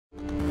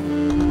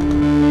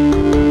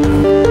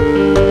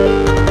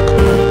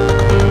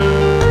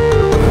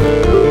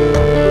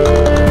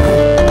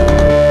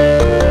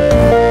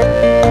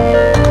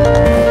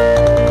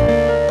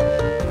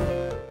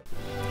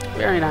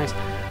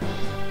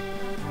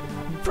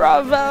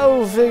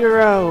Bravo,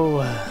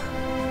 Figaro!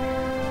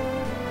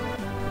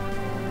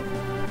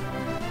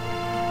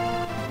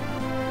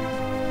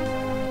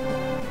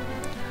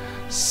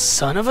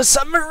 Son of a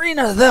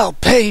submariner, they'll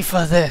pay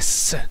for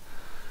this!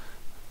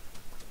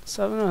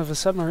 Son of a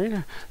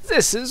submariner?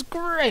 This is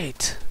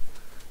great!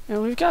 Yeah,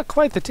 we've got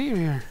quite the team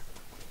here.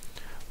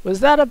 Was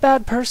that a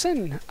bad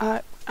person?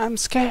 I'm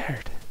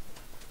scared.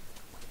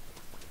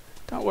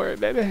 Don't worry,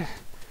 baby.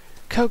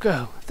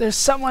 Coco, there's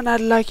someone I'd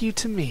like you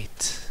to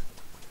meet.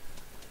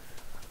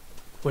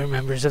 We're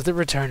members of the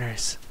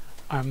Returners.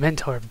 Our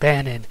mentor,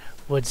 Bannon,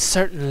 would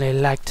certainly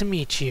like to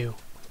meet you.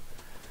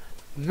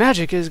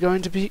 Magic is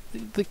going to be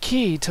the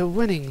key to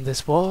winning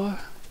this war.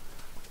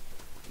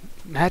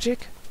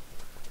 Magic?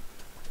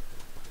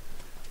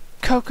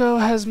 Coco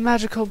has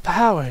magical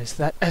powers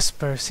that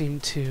Esper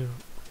seemed to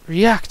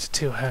react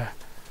to her.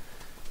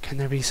 Can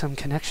there be some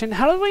connection?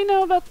 How do we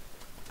know about...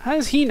 How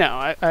does he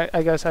know?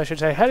 I guess I should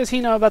say. How does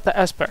he know about the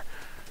Esper?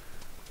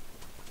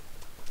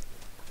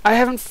 I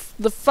haven't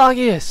the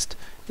foggiest.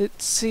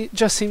 It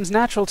just seems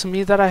natural to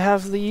me that I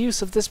have the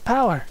use of this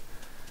power.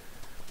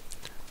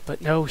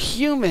 But no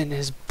human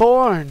is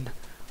born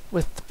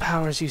with the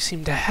powers you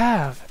seem to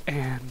have,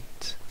 and...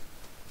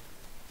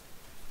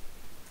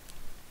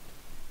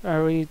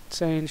 Are we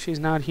saying she's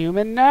not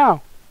human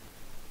now?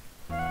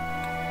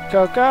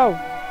 Coco!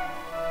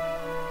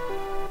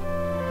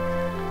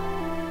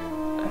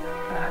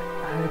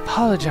 I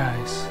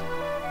apologize.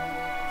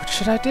 What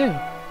should I do?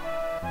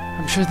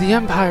 I'm sure the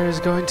Empire is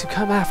going to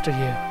come after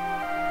you.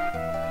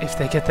 If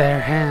they get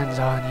their hands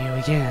on you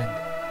again,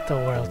 the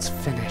world's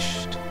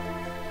finished.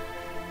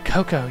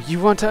 Coco, you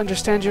want to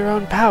understand your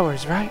own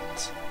powers,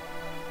 right?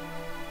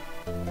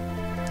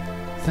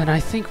 Then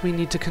I think we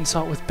need to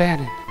consult with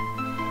Bannon.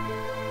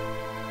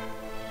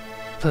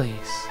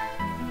 Please.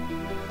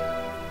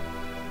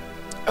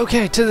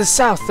 Okay, to the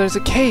south, there's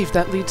a cave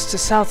that leads to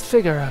South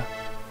Figaro.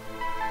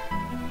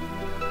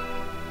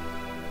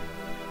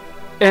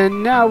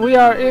 And now we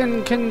are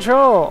in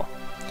control.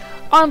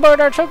 On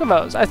board our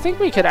chocobos. I think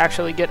we could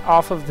actually get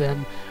off of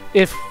them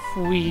if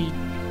we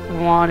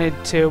wanted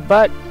to,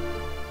 but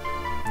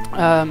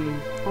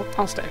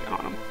I'll stay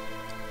on them.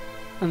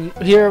 And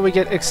here we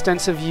get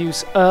extensive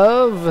use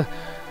of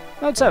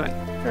Mode 7.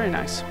 Very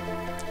nice.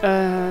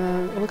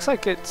 It looks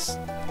like it's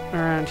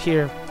around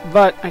here,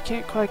 but I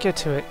can't quite get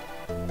to it.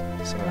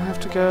 So I'll have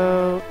to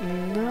go...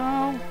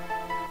 No.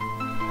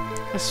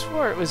 I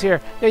swore it was here.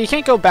 Yeah, you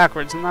can't go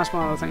backwards, and that's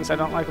one of the things I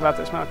don't like about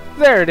this mode.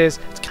 There it is.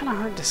 It's kind of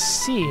hard to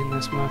see in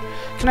this mode.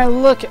 Can I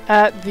look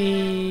at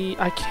the...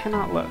 I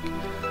cannot look.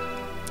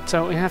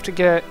 So we have to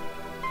get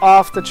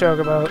off the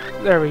chocobo.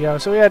 There we go.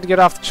 So we had to get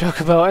off the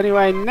chocobo.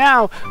 Anyway,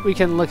 now we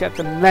can look at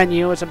the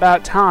menu. It's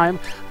about time.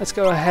 Let's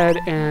go ahead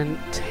and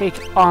take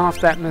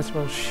off that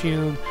mithril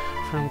shield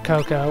from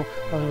Coco.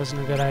 Well, it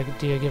wasn't a good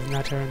idea giving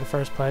that to her in the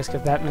first place.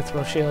 Give that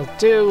mithril shield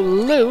to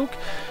Luke,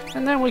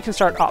 and then we can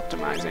start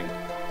optimizing.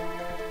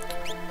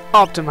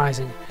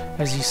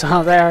 As you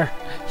saw there,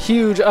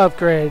 huge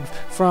upgrade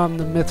from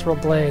the mithril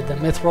blade, the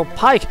mithril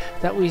pike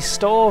that we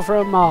stole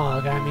from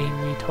Mog. I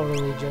mean, we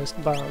totally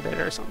just borrowed it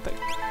or something.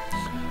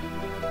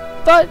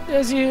 But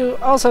as you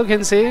also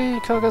can see,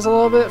 Coco's a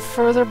little bit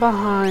further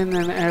behind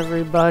than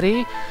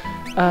everybody.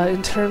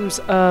 In terms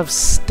of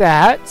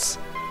stats,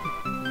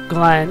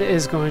 Glen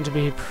is going to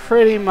be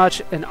pretty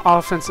much an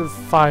offensive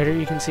fighter.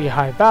 You can see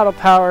high battle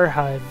power,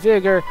 high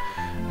vigor,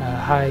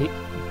 high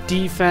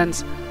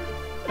defense,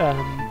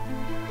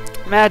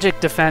 magic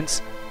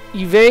defense.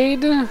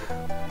 Evade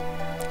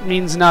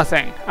means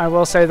nothing. I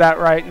will say that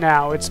right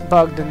now. It's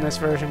bugged in this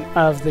version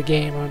of the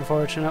game,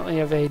 unfortunately.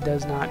 Evade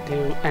does not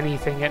do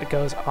anything. It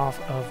goes off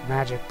of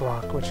magic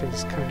block, which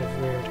is kind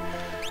of weird.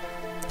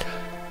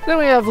 Then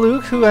we have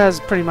Luke, who has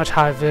pretty much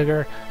high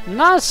vigor.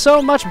 Not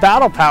so much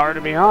battle power, to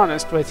be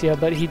honest with you,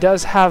 but he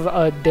does have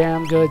a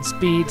damn good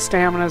speed.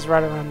 Stamina's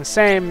right around the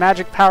same.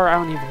 Magic power, I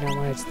don't even know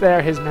why it's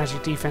there. His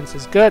magic defense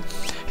is good.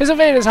 His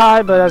evade is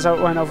high, but as I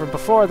went over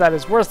before, that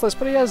is worthless.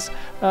 But he has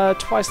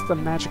twice the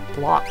magic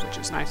block, which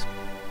is nice.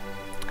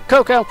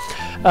 Coco,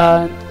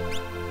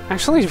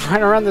 actually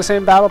right around the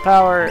same battle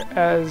power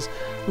as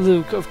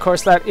Luke. Of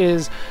course, that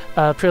is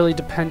purely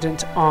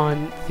dependent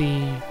on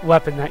the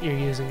weapon that you're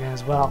using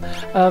as well.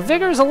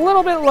 Vigor's a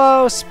little bit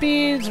low.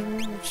 Speed's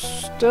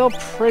still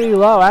pretty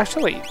low.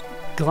 Actually,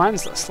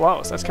 Glen's the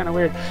slowest. That's kind of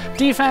weird.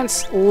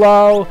 Defense,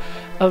 low.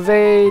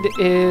 Evade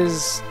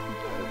is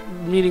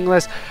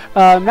meaningless.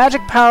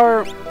 Magic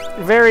power,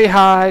 very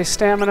high.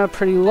 Stamina,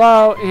 pretty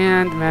low.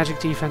 And magic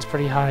defense,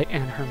 pretty high.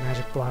 And her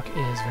magic block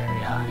is very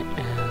high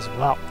as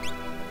well.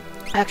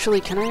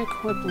 Actually, can I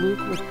equip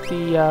Luke with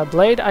the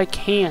blade? I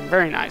can.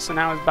 Very nice. So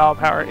now his battle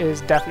power is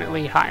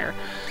definitely higher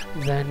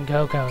than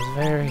Coco's.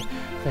 Very,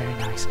 very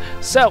nice.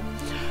 So,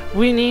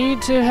 we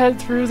need to head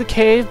through the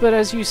cave, but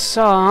as you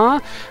saw,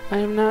 I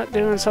am not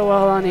doing so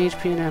well on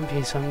HP and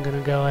MP, so I'm going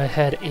to go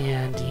ahead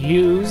and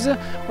use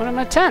one of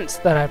my tents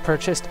that I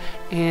purchased,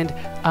 and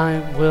I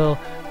will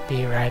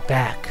be right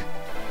back.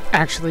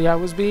 Actually, I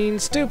was being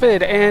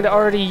stupid and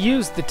already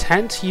used the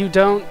tent. You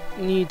don't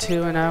need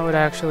to, and I would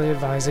actually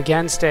advise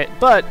against it.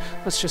 But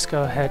let's just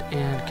go ahead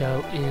and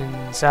go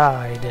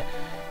inside.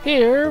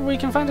 Here we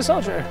can find a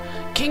soldier.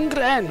 King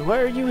Glen,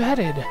 where are you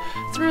headed?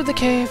 Through the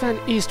cave and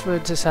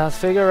eastward to South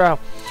Figaro.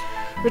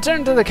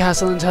 Return to the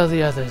castle and tell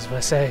the others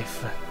we're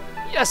safe.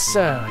 Yes,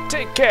 sir.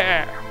 Take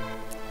care.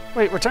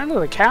 Wait, return to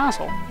the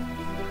castle?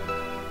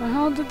 The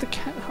hell did the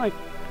what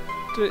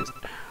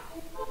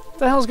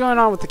the hell's going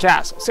on with the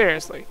castle?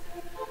 Seriously.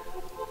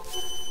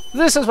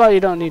 This is why you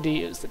don't need to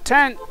use the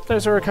tent.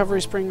 There's a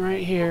recovery spring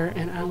right here,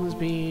 and I was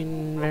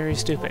being very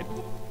stupid.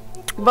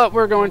 But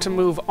we're going to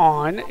move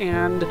on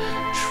and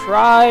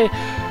try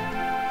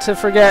to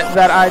forget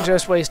that I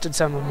just wasted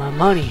some of my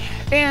money.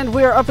 And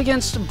we're up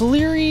against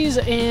Blearies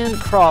and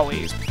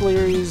Crawlies.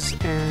 Blearies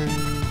and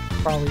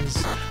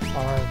Crawlies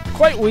are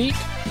quite weak.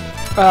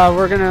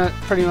 We're going to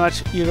pretty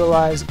much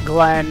utilize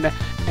Glen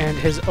and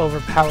his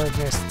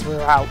overpoweredness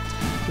throughout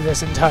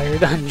this entire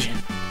dungeon.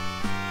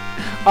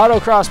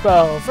 Auto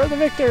crossbow for the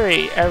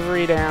victory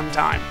every damn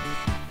time.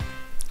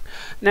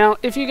 Now,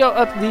 if you go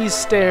up these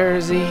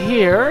stairs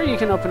here, you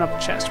can open up a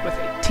chest with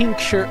a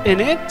tincture in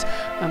it.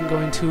 I'm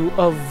going to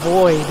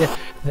avoid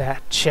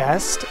that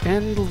chest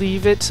and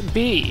leave it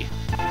be.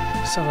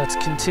 So let's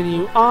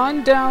continue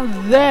on.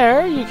 Down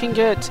there, you can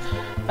get,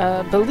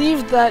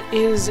 believe that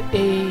is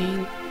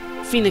a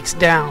Phoenix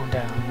down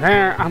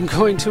there. I'm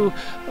going to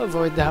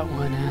avoid that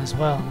one as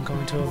well. I'm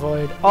going to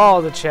avoid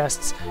all the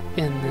chests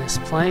in this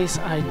place.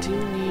 I do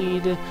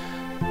need to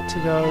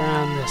go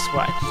around this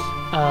way.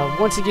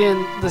 Once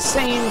again, the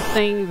same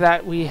thing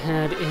that we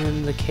had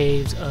in the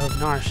caves of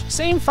Narsh.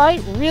 Same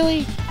fight,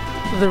 really.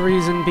 The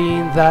reason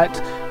being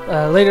that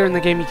later in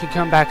the game you can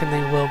come back and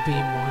they will be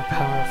more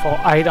powerful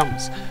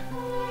items.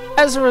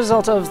 As a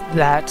result of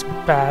that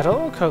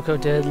battle, Coco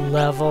did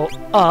level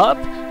up,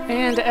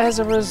 and as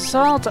a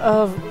result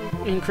of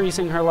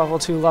increasing her level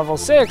to level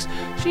 6,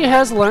 she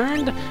has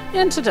learned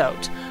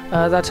Antidote.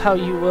 That's how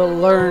you will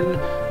learn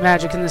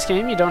magic in this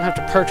game. You don't have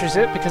to purchase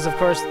it because, of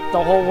course,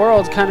 the whole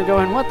world's kind of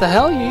going, what the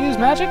hell, you use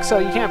magic? So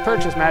you can't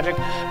purchase magic.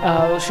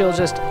 She'll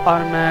just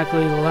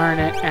automatically learn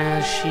it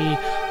as she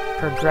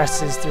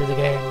progresses through the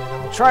game.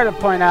 And I'll try to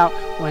point out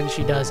when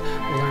she does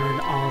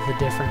learn all the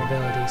different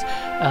abilities.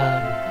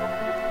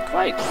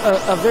 Quite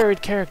a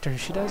varied character.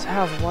 She does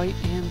have white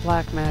and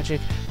black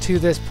magic to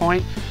this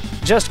point.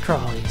 Just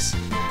Crawlies.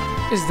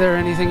 Is there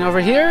anything over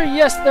here?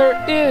 Yes,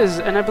 there is,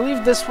 and I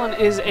believe this one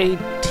is a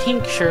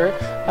tincture.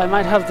 I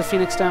might have the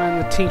Phoenix down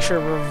and the tincture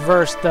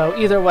reversed, though.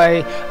 Either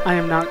way, I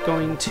am not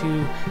going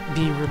to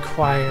be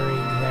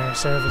requiring their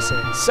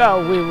services.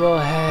 So we will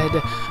head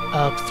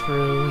up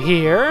through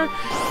here,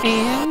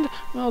 and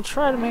we'll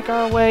try to make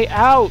our way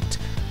out.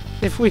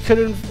 If we could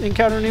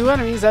encounter new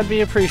enemies, that'd be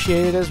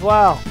appreciated as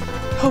well.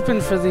 Hoping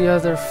for the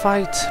other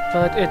fight,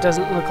 but it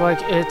doesn't look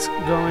like it's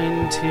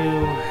going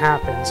to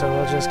happen. So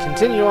we'll just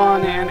continue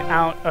on and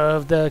out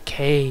of the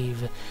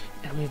cave.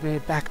 And we've made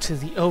it back to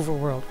the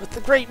overworld with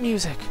the great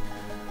music.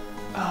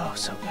 Oh,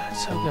 so good,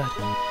 so good.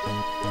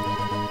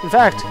 In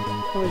fact,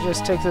 let me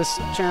just take this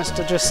chance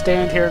to just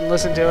stand here and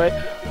listen to it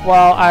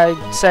while I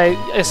say,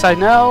 yes, I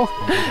know,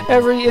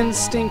 every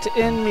instinct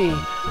in me,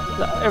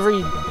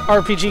 every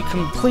RPG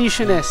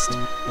completionist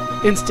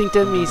instinct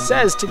in me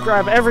says to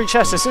grab every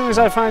chest as soon as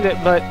I find it,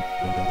 but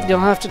you'll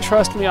have to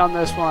trust me on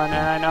this one,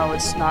 and I know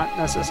it's not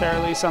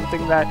necessarily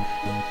something that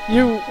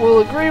you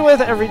will agree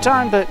with every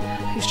time, but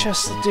these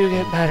chests do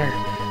get better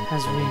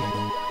as we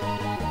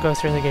go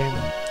through the game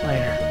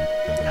later.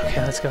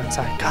 Okay, let's go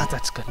inside. God,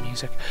 that's good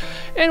music.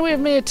 And we have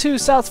made it to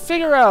South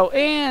Figaro,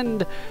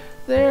 and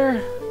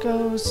there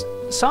goes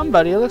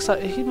somebody. It looks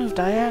like he moved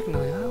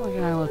diagonally. That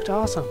guy looked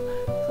awesome.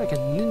 Like a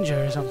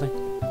ninja or something.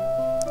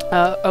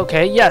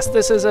 Okay, yes,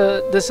 this is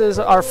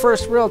our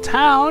first real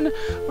town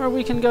where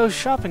we can go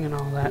shopping and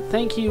all that.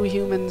 Thank you,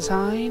 human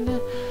sign.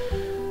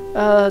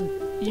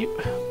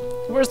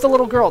 Where's the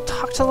little girl?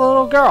 Talk to the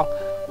little girl.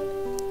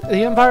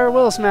 The Empire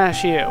will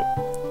smash you.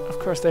 Of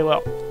course they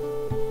will.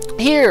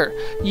 Here,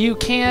 you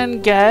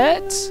can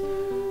get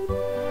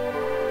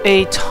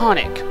a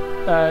tonic.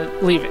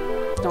 Leave it.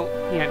 Don't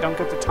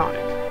get the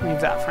tonic. Leave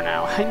that for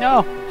now. I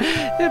know.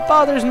 It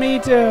bothers me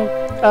too.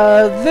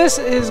 This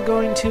is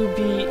going to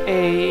be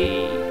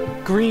a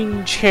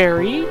green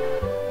cherry.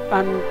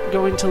 I'm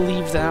going to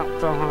leave that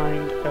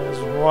behind as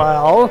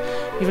well.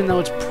 Even though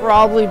it's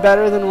probably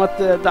better than what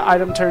the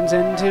item turns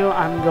into,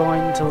 I'm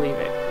going to leave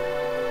it.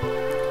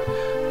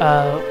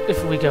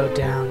 If we go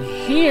down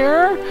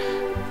here,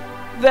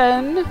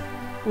 then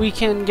we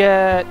can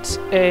get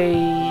a...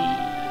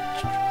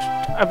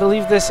 I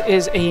believe this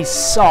is a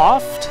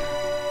soft.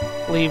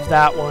 Leave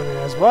that one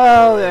as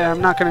well.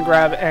 I'm not going to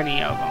grab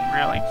any of them,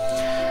 really.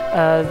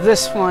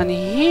 This one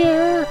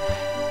here...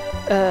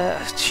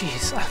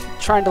 Jeez, I'm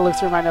trying to look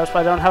through my notes, but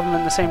I don't have them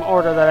in the same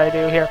order that I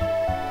do here.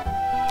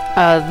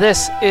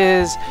 This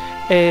is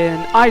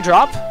an eye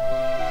drop.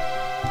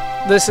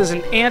 This is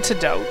an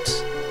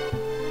antidote.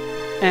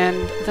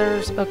 And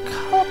there's a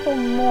couple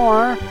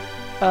more,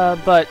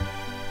 but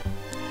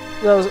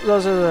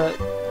those are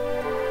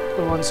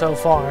the one so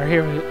far.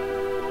 Here we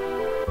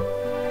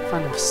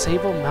find the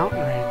Sable Mountain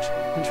Range.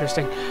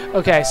 Interesting.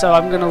 Okay, so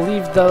I'm going to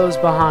leave those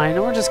behind,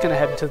 and we're just going to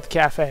head into the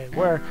cafe,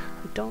 where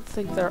I don't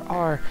think there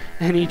are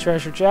any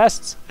treasure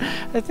chests.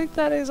 I think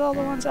that is all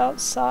the ones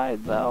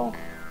outside, though.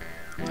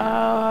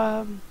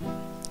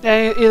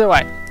 Either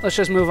way, let's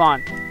just move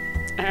on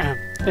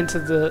into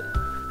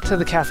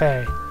the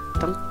cafe.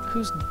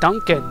 Who's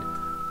Duncan?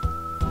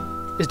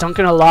 Is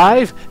Duncan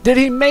alive? Did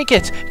he make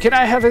it? Can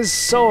I have his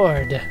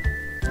sword?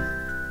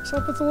 What's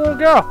up with the little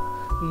girl?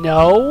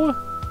 No,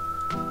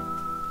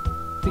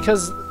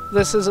 because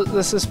this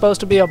is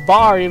supposed to be a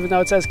bar, even though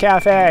it says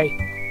cafe.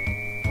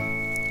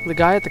 The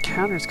guy at the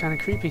counter is kind of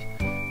creepy.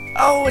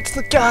 Oh, it's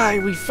the guy!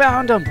 We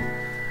found him!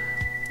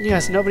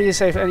 Yes, nobody is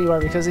safe anywhere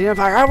because of the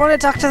Empire. I want to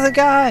talk to the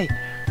guy!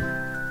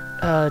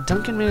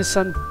 Duncan made his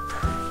son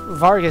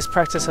Vargas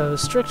practice a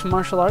strict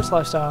martial arts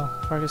lifestyle.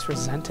 Vargas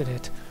resented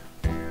it.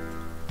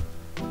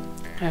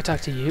 Can I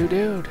talk to you,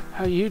 dude?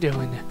 How you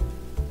doing?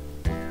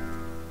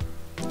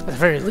 At the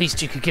very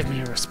least, you could give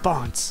me a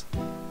response.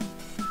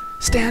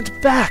 Stand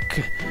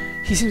back!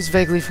 He seems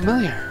vaguely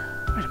familiar.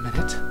 Wait a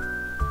minute.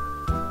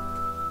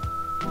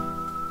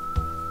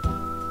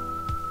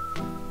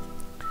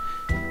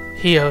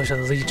 He owes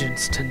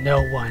allegiance to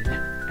no one,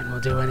 and will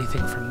do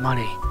anything for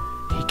money.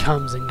 He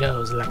comes and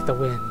goes like the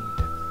wind.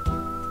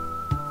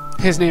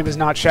 His name is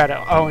not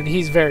Shadow. Oh, and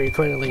he's very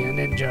clearly a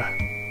ninja.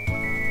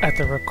 At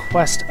the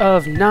request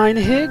of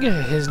Ninehig,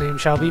 his name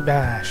shall be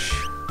Bash.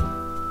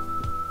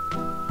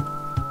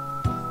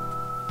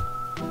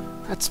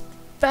 That's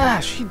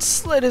Bash! He'd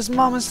slit his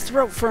mama's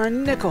throat for a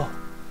nickel!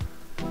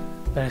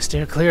 Better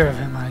steer clear of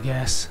him, I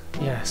guess.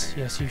 Yes,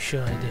 you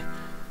should.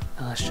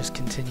 Now let's just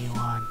continue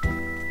on.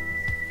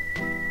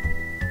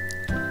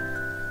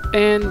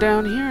 And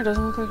down here, it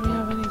doesn't look like we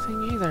have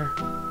anything either.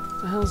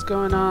 What the hell's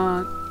going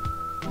on?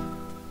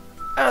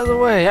 Out of the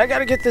way! I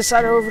gotta get this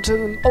cider over to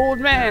the old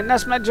man!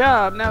 That's my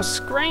job! Now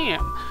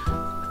scram!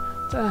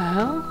 What the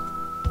hell?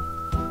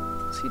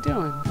 What's he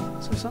doing?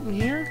 Is there something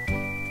here?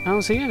 I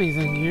don't see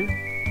anything here.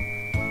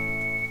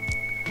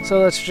 So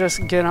let's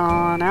just get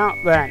on out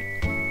then.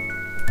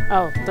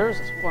 Oh, there's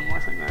one more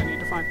thing that I need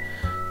to find.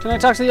 Can I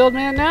talk to the old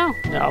man now?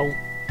 No.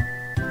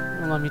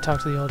 Don't let me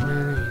talk to the old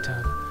man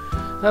anytime.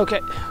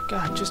 Okay,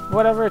 God, just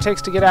whatever it takes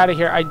to get out of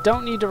here. I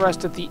don't need to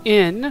rest at the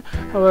inn.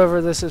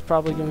 However, this is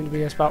probably going to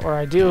be a spot where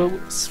I do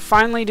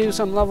finally do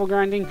some level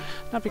grinding.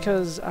 Not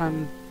because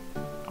I'm...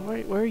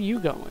 Where are you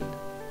going?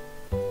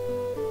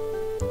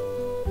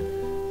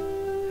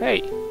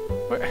 Hey,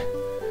 where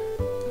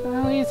the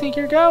hell do you think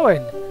you're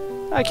going?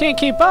 I can't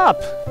keep up.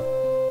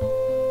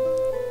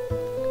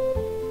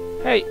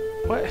 Hey,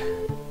 what?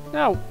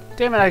 No,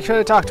 damn it, I could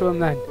have talked to him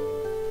then.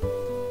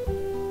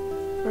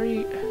 Where are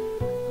you...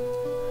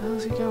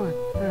 How's he going?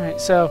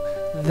 Alright, so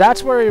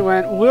that's where he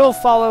went. We'll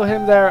follow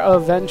him there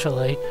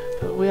eventually,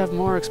 but we have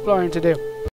more exploring to do.